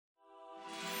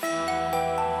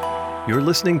You're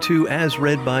listening to As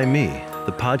Read by Me,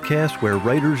 the podcast where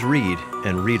writers read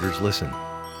and readers listen.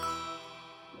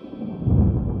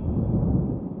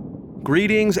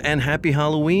 Greetings and happy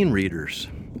Halloween, readers.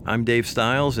 I'm Dave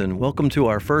Stiles, and welcome to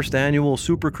our first annual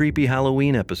Super Creepy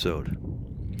Halloween episode.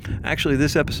 Actually,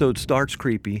 this episode starts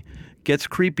creepy, gets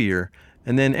creepier,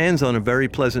 and then ends on a very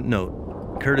pleasant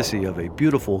note, courtesy of a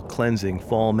beautiful, cleansing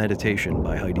fall meditation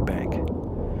by Heidi Bank.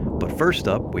 But first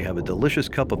up, we have a delicious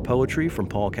cup of poetry from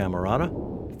Paul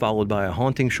Camerata, followed by a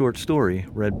haunting short story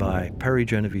read by Perry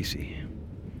Genovese.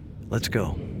 Let's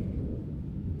go.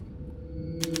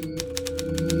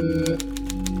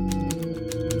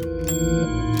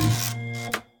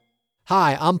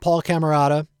 Hi, I'm Paul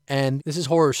Camerata, and this is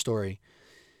Horror Story,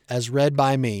 as read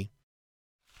by me.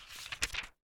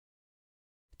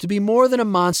 To be more than a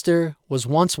monster was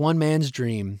once one man's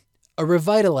dream, a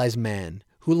revitalized man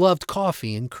who loved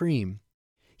coffee and cream.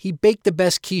 He baked the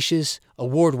best quiches,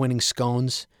 award-winning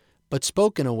scones, but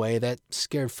spoke in a way that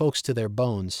scared folks to their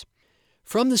bones.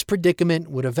 From this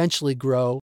predicament would eventually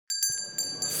grow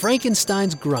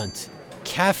Frankenstein's Grunt,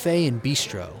 Cafe and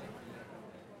Bistro.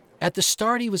 At the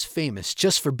start, he was famous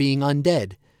just for being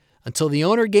undead, until the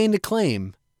owner gained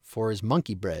acclaim for his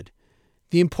monkey bread.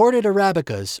 The imported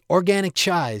Arabicas, organic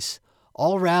chais,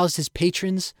 all roused his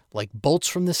patrons like bolts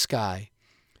from the sky.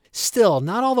 Still,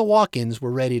 not all the walk-ins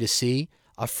were ready to see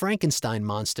a Frankenstein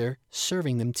monster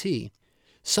serving them tea.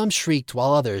 Some shrieked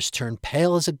while others turned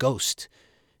pale as a ghost,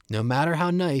 no matter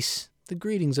how nice the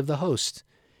greetings of the host.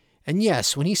 And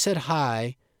yes, when he said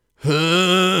hi,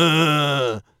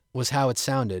 was how it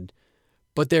sounded.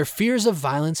 But their fears of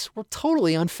violence were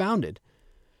totally unfounded.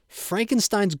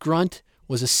 Frankenstein's Grunt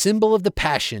was a symbol of the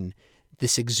passion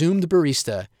this exhumed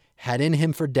barista had in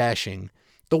him for dashing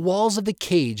the walls of the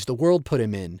cage the world put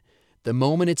him in, the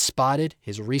moment it spotted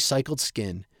his recycled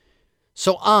skin.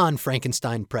 So on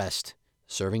Frankenstein pressed,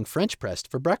 serving French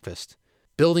pressed for breakfast,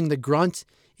 building the Grunt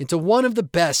into one of the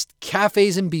best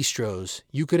cafes and bistros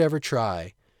you could ever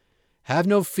try. Have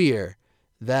no fear,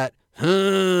 that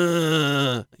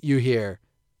you hear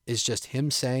is just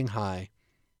him saying hi.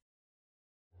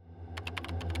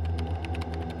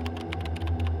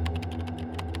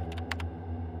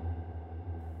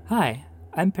 Hi,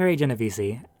 I'm Perry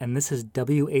Genovese, and this is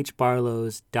W.H.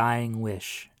 Barlow's Dying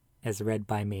Wish, as read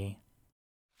by me.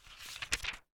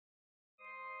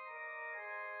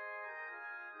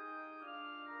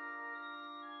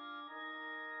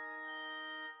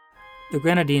 The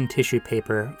grenadine tissue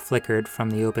paper flickered from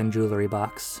the open jewelry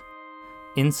box.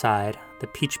 Inside, the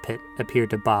peach pit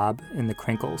appeared to bob in the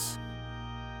crinkles.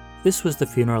 This was the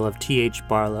funeral of T.H.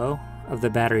 Barlow of the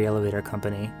Battery Elevator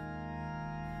Company.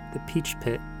 The peach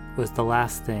pit was the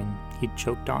last thing he'd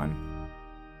choked on.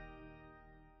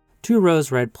 2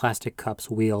 rose-red plastic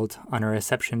cups wheeled on a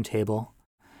reception table.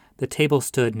 The table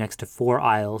stood next to 4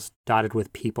 aisles dotted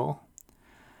with people.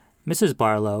 Mrs.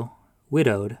 Barlow,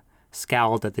 widowed,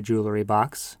 scowled at the jewelry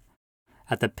box,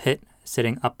 at the pit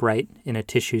sitting upright in a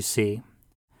tissue sea.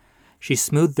 She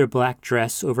smoothed her black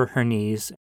dress over her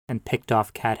knees and picked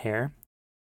off cat hair.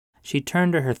 She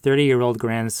turned to her 30-year-old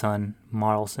grandson,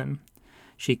 Marlson.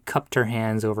 She cupped her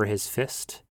hands over his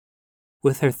fist.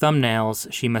 With her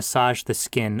thumbnails, she massaged the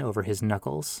skin over his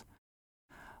knuckles.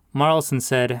 Marlson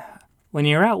said, "When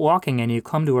you're out walking and you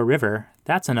come to a river,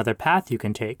 that's another path you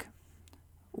can take."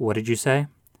 "What did you say?"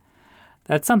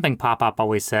 "That's something Pop-Pop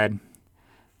always said."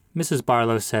 Mrs.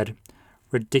 Barlow said,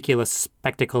 "Ridiculous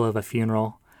spectacle of a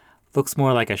funeral. Looks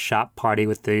more like a shop party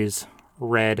with these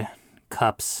red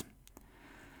cups."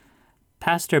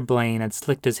 Pastor Blaine had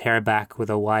slicked his hair back with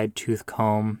a wide-toothed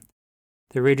comb.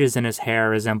 The ridges in his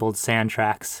hair resembled sand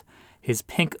tracks. His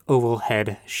pink oval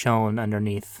head shone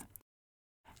underneath.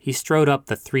 He strode up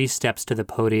the 3 steps to the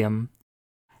podium.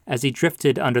 As he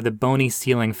drifted under the bony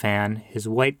ceiling fan, his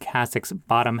white cassock's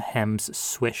bottom hems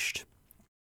swished.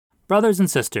 "Brothers and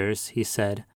sisters," he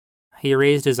said. He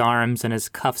raised his arms and his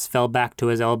cuffs fell back to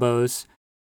his elbows.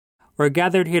 "We're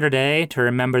gathered here today to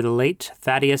remember the late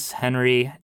Thaddeus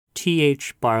Henry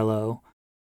T.H. Barlow,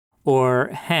 or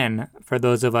Hen for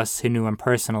those of us who knew him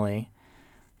personally."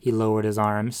 He lowered his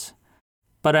arms.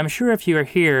 "But I'm sure if you were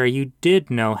here, you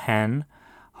did know Hen.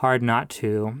 Hard not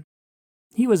to.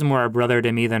 He was more a brother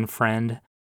to me than friend,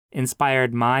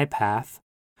 inspired my path,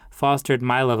 fostered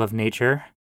my love of nature.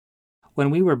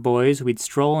 When we were boys, we'd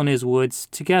stroll in his woods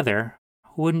together.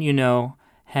 Wouldn't you know,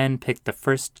 Hen picked the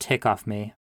first tick off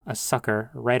me, a sucker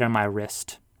right on my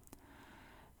wrist."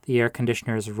 The air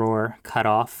conditioner's roar cut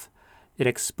off. It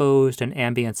exposed an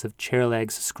ambience of chair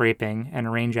legs scraping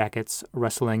and rain jackets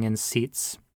rustling in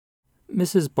seats.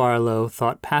 Mrs. Barlow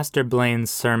thought Pastor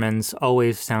Blaine's sermons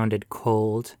always sounded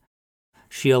cold.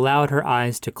 She allowed her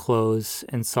eyes to close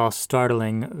and saw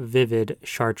startling, vivid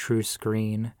chartreuse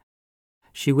green.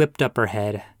 She whipped up her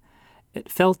head.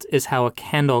 It felt as how a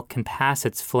candle can pass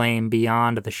its flame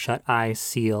beyond the shut-eye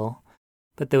seal,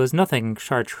 but there was nothing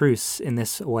chartreuse in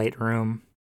this white room.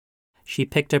 She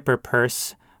picked up her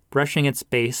purse, brushing its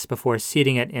base before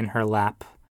seating it in her lap.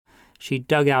 She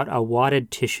dug out a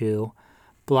wadded tissue,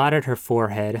 blotted her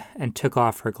forehead, and took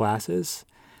off her glasses.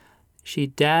 She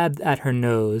dabbed at her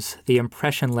nose, the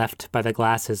impression left by the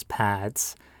glasses'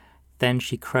 pads. Then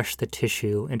she crushed the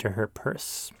tissue into her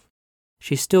purse.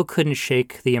 She still couldn't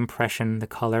shake the impression the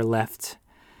color left.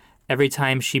 Every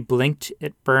time she blinked,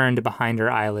 it burned behind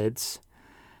her eyelids.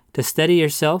 To steady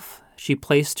herself, she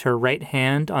placed her right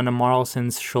hand on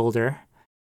Marlson's shoulder.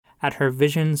 At her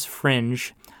vision's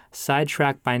fringe,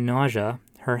 sidetracked by nausea,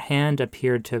 her hand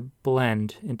appeared to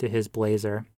blend into his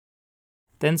blazer.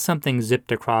 Then something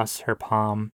zipped across her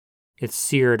palm. It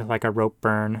seared like a rope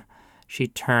burn. She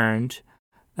turned.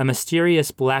 A mysterious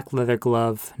black leather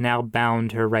glove now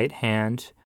bound her right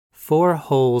hand. 4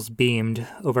 holes beamed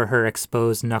over her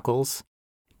exposed knuckles.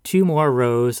 2 more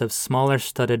rows of smaller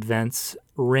studded vents,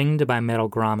 ringed by metal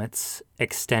grommets,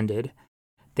 extended.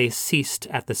 They ceased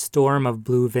at the storm of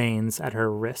blue veins at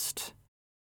her wrist.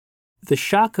 The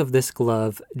shock of this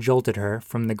glove jolted her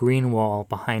from the green wall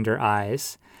behind her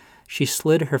eyes. She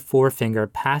slid her forefinger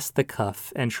past the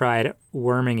cuff and tried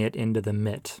worming it into the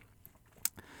mitt.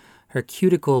 Her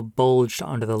cuticle bulged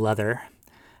under the leather.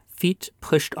 Feet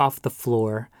pushed off the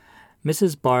floor.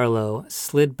 Mrs. Barlow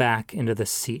slid back into the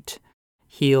seat,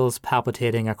 heels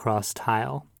palpitating across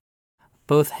tile.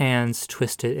 Both hands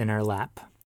twisted in her lap.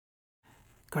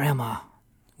 "Grandma,"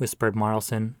 whispered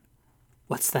Marlson.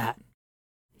 "What's that?"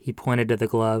 He pointed to the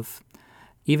glove.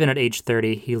 Even at age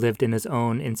 30, he lived in his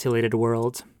own insulated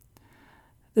world.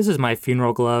 "This is my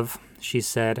funeral glove," she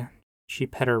said. She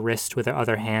pet her wrist with her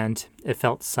other hand. It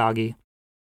felt soggy.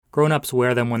 "Grown-ups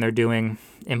wear them when they're doing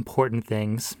important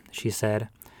things," she said.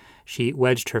 She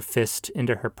wedged her fist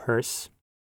into her purse.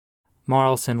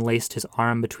 Marlson laced his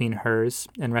arm between hers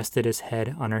and rested his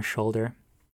head on her shoulder.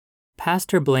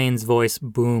 Pastor Blaine's voice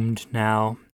boomed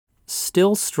now.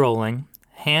 Still strolling,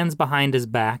 hands behind his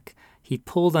back, he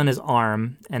pulled on his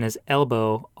arm and his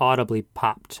elbow audibly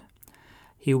popped.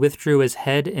 He withdrew his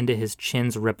head into his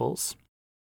chin's ripples.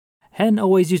 "Hen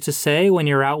always used to say when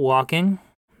you're out walking,"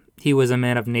 he was a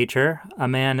man of nature, a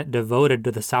man devoted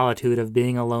to the solitude of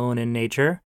being alone in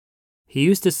nature. He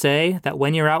used to say that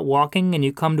when you're out walking and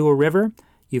you come to a river,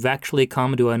 you've actually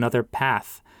come to another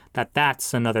path,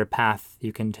 that's another path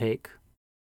you can take.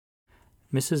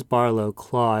 Mrs. Barlow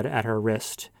clawed at her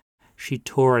wrist. She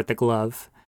tore at the glove.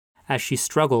 As she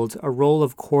struggled, a roll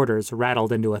of quarters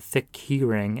rattled into a thick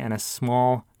keyring and a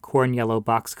small, corn-yellow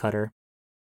box cutter.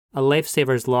 A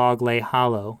lifesaver's log lay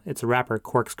hollow, its wrapper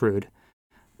corkscrewed.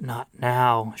 "Not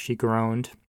now," she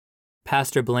groaned.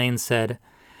 Pastor Blaine said,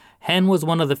 "Hen was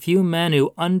one of the few men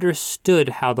who understood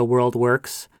how the world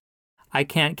works. I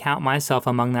can't count myself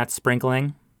among that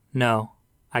sprinkling. No,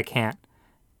 I can't."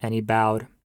 And he bowed.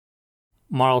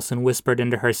 Marlson whispered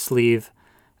into her sleeve,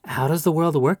 "How does the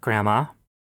world work, Grandma?"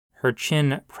 Her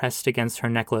chin pressed against her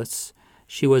necklace.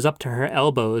 She was up to her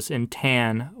elbows in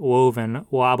tan, woven,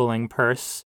 wobbling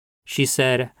purse. She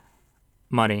said,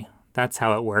 "Money, that's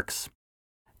how it works."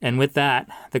 And with that,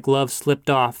 the glove slipped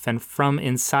off, and from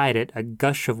inside it, a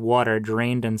gush of water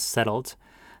drained and settled.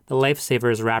 The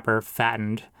lifesaver's wrapper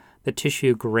fattened. The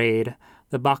tissue grayed.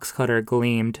 The box cutter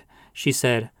gleamed. She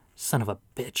said, "Son of a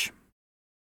bitch."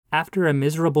 After a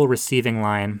miserable receiving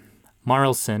line,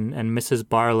 Marlson and Mrs.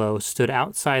 Barlow stood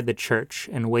outside the church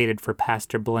and waited for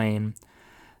Pastor Blaine.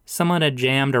 Someone had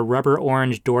jammed a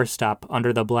rubber-orange doorstop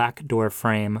under the black door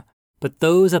frame, but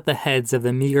those at the heads of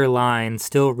the meager line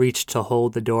still reached to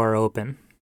hold the door open.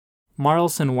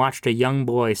 Marlson watched a young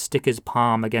boy stick his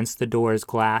palm against the door's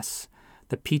glass.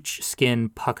 The peach skin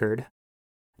puckered.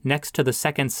 Next to the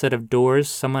second set of doors,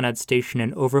 someone had stationed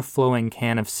an overflowing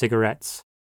can of cigarettes.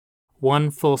 One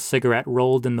full cigarette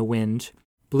rolled in the wind.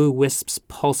 Blue wisps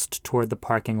pulsed toward the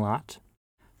parking lot.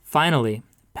 Finally,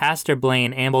 Pastor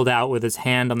Blaine ambled out with his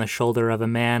hand on the shoulder of a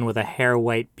man with a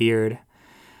hair-white beard.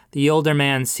 The older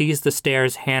man seized the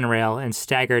stairs handrail and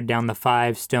staggered down the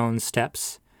 5 stone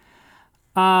steps.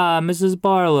 "Ah, Mrs.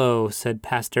 Barlow," said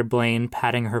Pastor Blaine,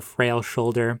 patting her frail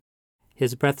shoulder.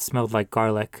 His breath smelled like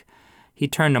garlic. He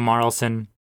turned to Marlson.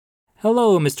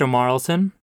 "Hello, Mr.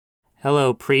 Marlson."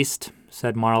 "Hello, priest,"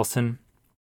 said Marlson.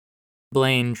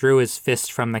 Blaine drew his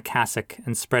fist from the cassock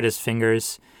and spread his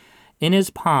fingers. In his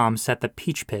palm sat the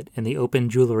peach pit in the open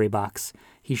jewelry box.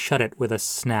 He shut it with a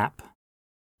snap.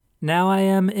 "Now I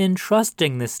am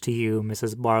entrusting this to you,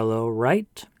 Mrs. Barlow,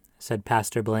 right?" said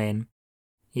Pastor Blaine.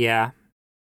 Yeah.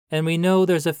 And we know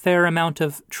there's a fair amount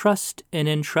of trust in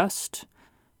entrust.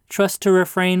 Trust to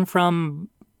refrain from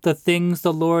the things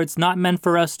the Lord's not meant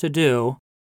for us to do.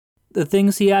 The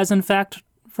things he has, in fact,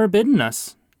 forbidden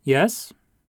us. Yes?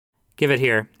 Give it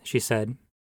here, she said.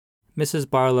 Mrs.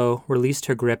 Barlow released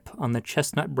her grip on the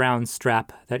chestnut-brown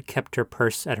strap that kept her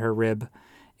purse at her rib.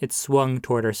 It swung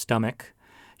toward her stomach.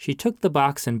 She took the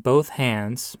box in both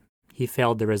hands. He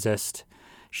failed to resist.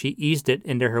 She eased it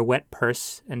into her wet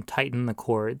purse and tightened the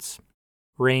cords.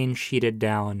 Rain sheeted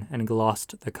down and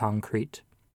glossed the concrete.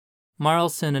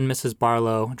 Marlson and Mrs.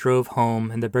 Barlow drove home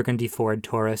in the burgundy Ford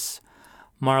Taurus.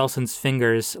 Marlson's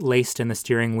fingers laced in the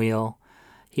steering wheel.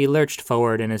 He lurched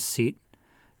forward in his seat.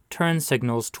 Turn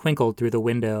signals twinkled through the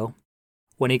window.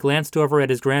 When he glanced over at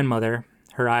his grandmother,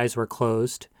 her eyes were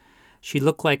closed. She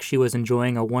looked like she was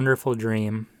enjoying a wonderful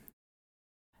dream.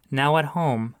 Now at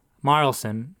home,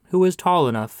 Marlson, who was tall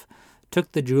enough,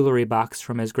 took the jewelry box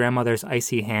from his grandmother's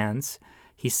icy hands.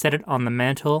 He set it on the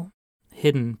mantel,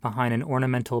 hidden behind an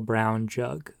ornamental brown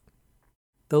jug.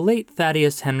 The late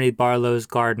Thaddeus Henry Barlow's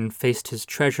garden faced his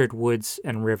treasured woods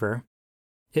and river.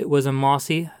 It was a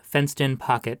mossy, fenced-in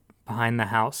pocket behind the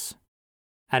house.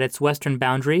 At its western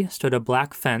boundary stood a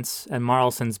black fence and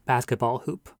Marlson's basketball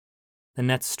hoop. The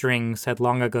net's strings had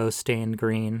long ago stained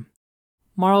green.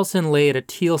 Marlson laid a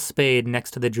teal spade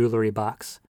next to the jewelry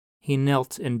box. He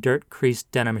knelt in dirt-creased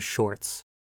denim shorts.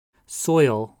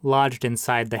 Soil lodged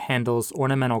inside the handle's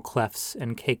ornamental clefts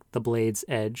and caked the blade's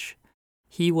edge.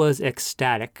 He was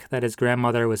ecstatic that his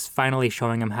grandmother was finally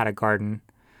showing him how to garden.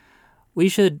 "We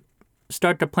should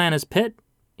start to plant his pit,"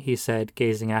 he said,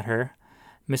 gazing at her.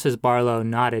 Mrs. Barlow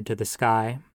nodded to the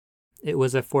sky. It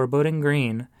was a foreboding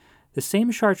green, the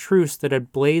same chartreuse that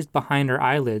had blazed behind her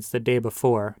eyelids the day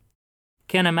before.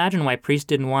 "Can't imagine why Priest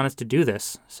didn't want us to do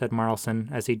this," said Marlson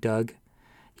as he dug.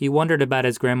 He wondered about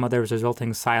his grandmother's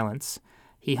resulting silence.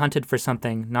 He hunted for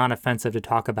something non-offensive to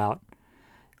talk about.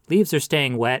 "Leaves are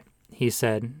staying wet," he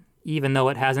said, "even though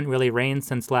it hasn't really rained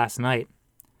since last night."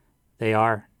 "They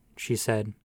are," she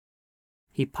said.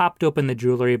 He popped open the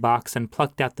jewelry box and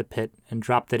plucked out the pit and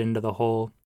dropped it into the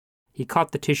hole. He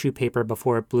caught the tissue paper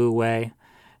before it blew away.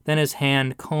 Then his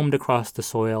hand combed across the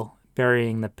soil,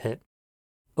 burying the pit.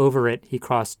 Over it, he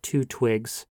crossed 2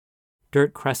 twigs.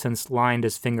 Dirt crescents lined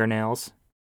his fingernails.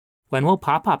 "When will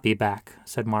Pop-Pop be back?"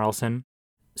 said Marlson.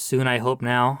 "Soon, I hope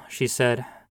now," she said.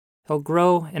 "He'll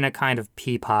grow in a kind of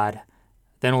pea pod.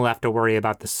 Then we'll have to worry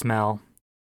about the smell."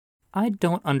 "I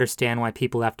don't understand why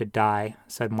people have to die,"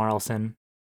 said Marlson.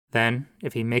 "Then,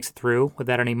 if he makes it through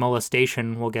without any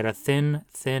molestation, we'll get a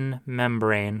thin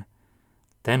membrane."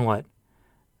 "Then what?"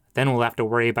 "Then we'll have to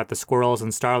worry about the squirrels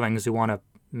and starlings who want to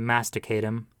masticate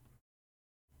him."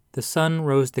 The sun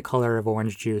rose the color of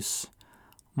orange juice.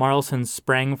 Marlson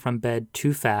sprang from bed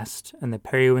too fast, and the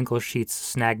periwinkle sheets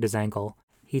snagged his ankle.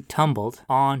 He tumbled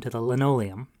onto the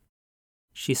linoleum.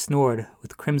 She snored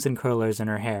with crimson curlers in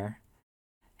her hair.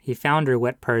 He found her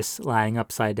wet purse lying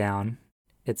upside down,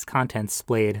 its contents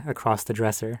splayed across the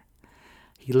dresser.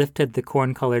 He lifted the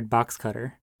corn-colored box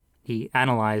cutter. He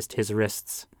analyzed his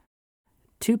wrists.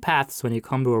 2 paths when you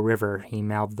come to a river, he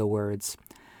mouthed the words.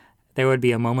 There would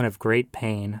be a moment of great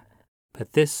pain,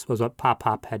 but this was what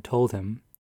Pop-Pop had told him.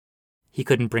 He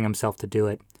couldn't bring himself to do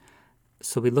it,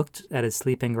 so he looked at his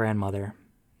sleeping grandmother.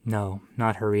 No,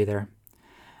 not her either.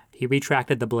 He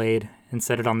retracted the blade and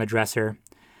set it on the dresser.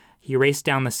 He raced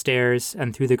down the stairs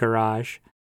and through the garage.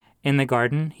 In the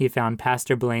garden, he found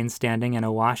Pastor Blaine standing in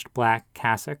a washed black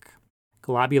cassock.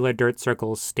 Globular dirt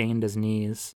circles stained his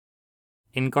knees.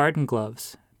 In garden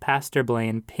gloves, Pastor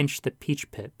Blaine pinched the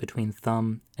peach pit between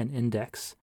thumb and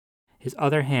index. His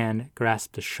other hand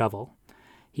grasped a shovel.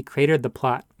 He cratered the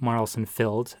plot Marlson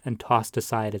filled and tossed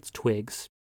aside its twigs.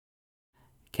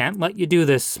 "Can't let you do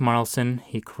this, Marlson,"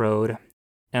 he crowed.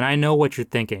 "And I know what you're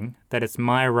thinking, that it's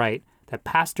my right, that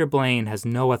Pastor Blaine has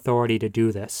no authority to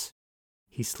do this."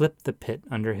 He slipped the pit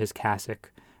under his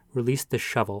cassock, released the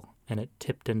shovel, and it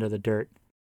tipped into the dirt.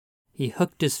 He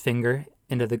hooked his finger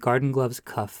into the garden glove's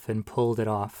cuff and pulled it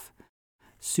off.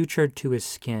 Sutured to his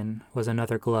skin was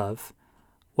another glove.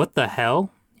 "What the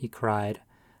hell?" he cried.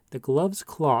 The glove's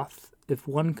cloth, if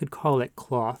one could call it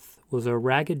cloth, was a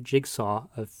ragged jigsaw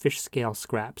of fish-scale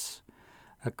scraps.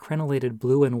 A crenellated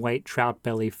blue and white trout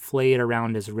belly flayed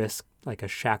around his wrist like a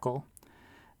shackle.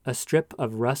 A strip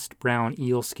of rust-brown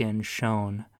eel skin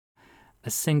shone. A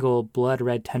single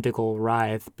blood-red tentacle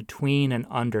writhed between and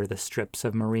under the strips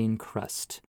of marine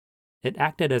crust. It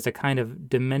acted as a kind of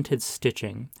demented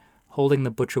stitching, holding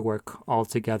the butcherwork all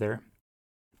together.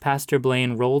 Pastor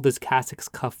Blaine rolled his cassock's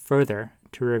cuff further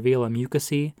to reveal a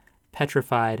mucousy,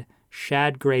 petrified,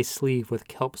 shad gray sleeve with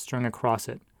kelp strung across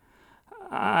it.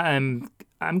 I'm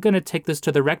going to take this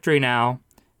to the rectory now.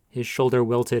 His shoulder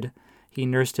wilted. He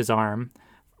nursed his arm.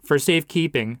 For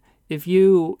safekeeping.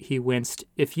 He winced,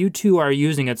 if you two are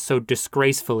using it so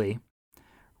disgracefully.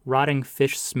 Rotting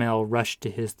fish smell rushed to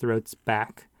his throat's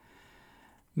back.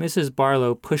 Mrs.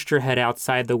 Barlow pushed her head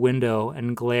outside the window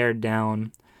and glared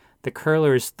down. The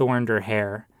curlers thorned her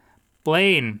hair.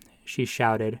 Blaine, she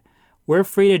shouted, we're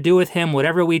free to do with him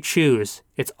whatever we choose.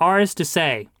 It's ours to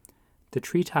say. The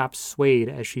treetops swayed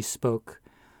as she spoke.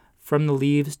 From the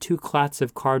leaves, 2 clots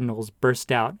of cardinals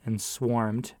burst out and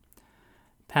swarmed.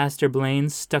 Pastor Blaine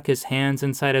stuck his hands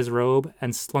inside his robe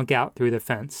and slunk out through the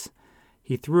fence.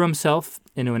 He threw himself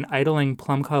into an idling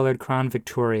plum-colored Crown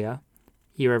Victoria.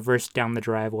 He reversed down the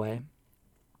driveway.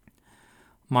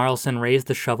 Marlson raised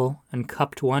the shovel and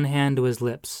cupped one hand to his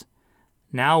lips.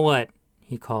 Now what?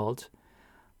 He called.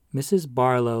 Mrs.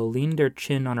 Barlow leaned her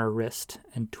chin on her wrist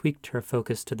and tweaked her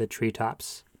focus to the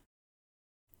treetops.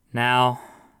 Now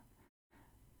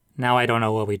I don't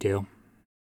know what we do.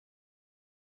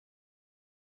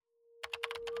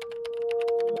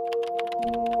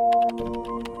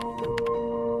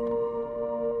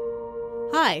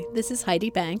 Hi, this is Heidi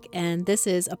Bank, and this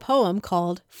is a poem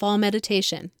called Fall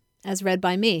Meditation, as read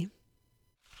by me.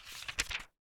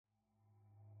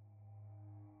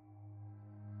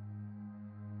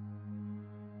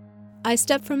 I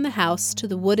step from the house to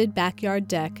the wooded backyard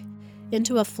deck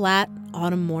into a flat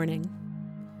autumn morning.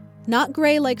 Not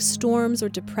gray like storms or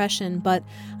depression, but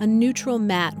a neutral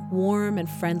matte, warm and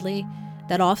friendly,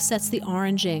 that offsets the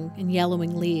oranging and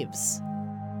yellowing leaves.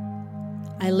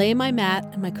 I lay my mat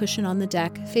and my cushion on the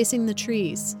deck, facing the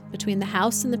trees, between the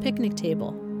house and the picnic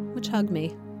table, which hug me.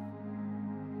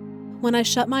 When I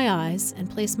shut my eyes and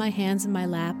place my hands in my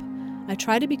lap, I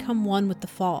try to become one with the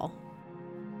fall.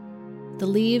 The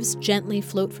leaves gently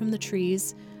float from the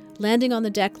trees, landing on the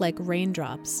deck like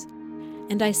raindrops,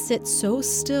 and I sit so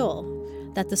still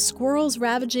that the squirrels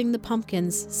ravaging the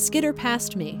pumpkins skitter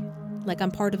past me like I'm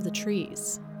part of the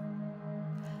trees.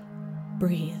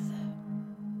 Breathe.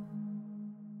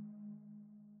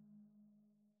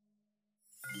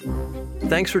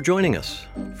 Thanks for joining us.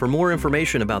 For more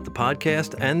information about the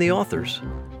podcast and the authors,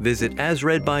 visit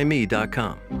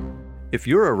asreadbyme.com. If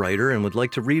you're a writer and would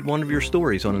like to read one of your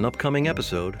stories on an upcoming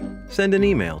episode, send an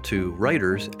email to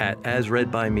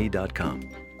writers@asreadbyme.com.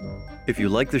 If you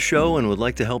like the show and would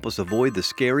like to help us avoid the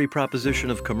scary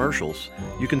proposition of commercials,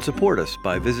 you can support us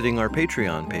by visiting our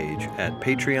Patreon page at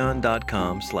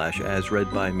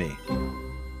patreon.com/asreadbyme.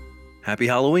 Happy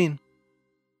Halloween!